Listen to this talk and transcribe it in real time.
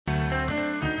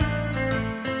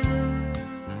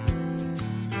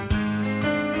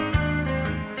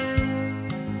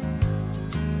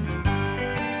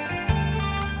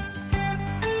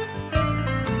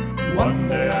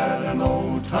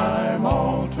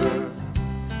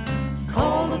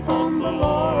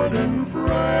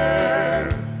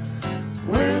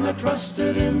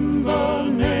trusted in the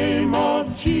name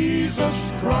of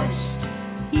Jesus Christ.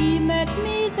 He met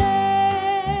me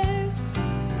there,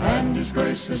 and His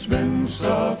grace has been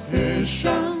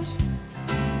sufficient,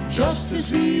 just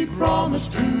as He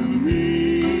promised to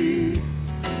me.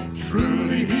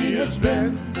 Truly He has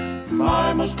been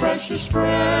my most precious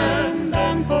friend,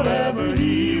 and forever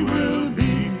He will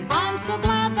be. I'm so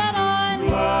glad that I know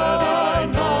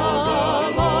the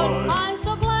Lord. I'm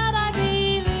so glad I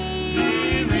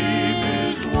Believe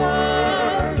His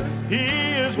word. He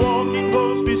is walking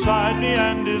close beside me,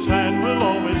 and His hand will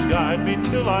always guide me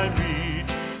till I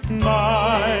reach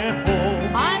my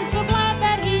home. I'm so glad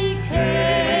that He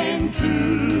Came to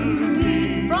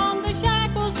me, from the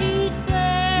shackles He He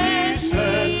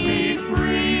set me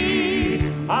free.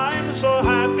 I'm so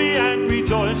happy and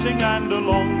rejoicing, and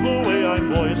along the way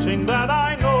I'm voicing that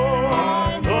I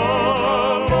know the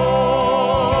Lord.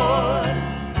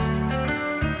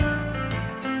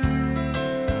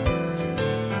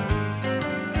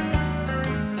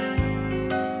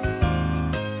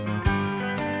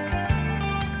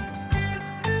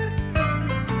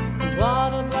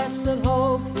 What a blessed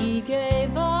hope He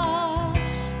gave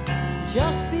us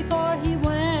just before He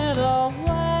went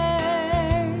away.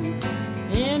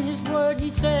 In His word He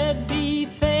said, be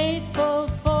faithful,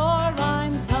 for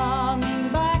I'm coming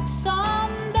back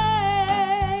someday.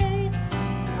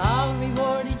 I'll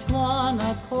reward each one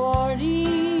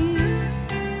according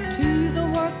to the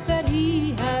work that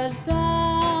he has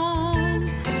done.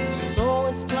 So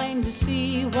it's plain to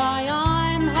see why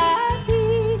I'm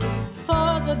happy,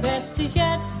 for the best is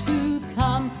yet to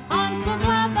come. I'm so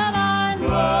glad that I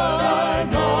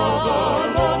know the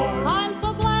Lord. I'm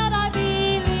so glad I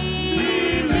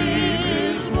believe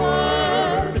His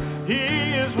word. He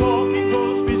is walking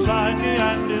close beside me,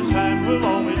 and His hand will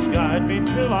always guide me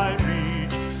till I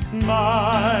reach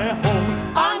my home.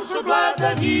 I'm so glad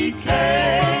that He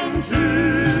came to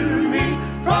me,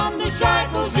 from the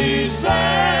shackles He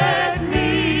set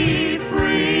me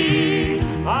free.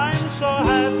 I'm so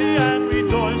happy and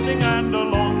rejoicing, and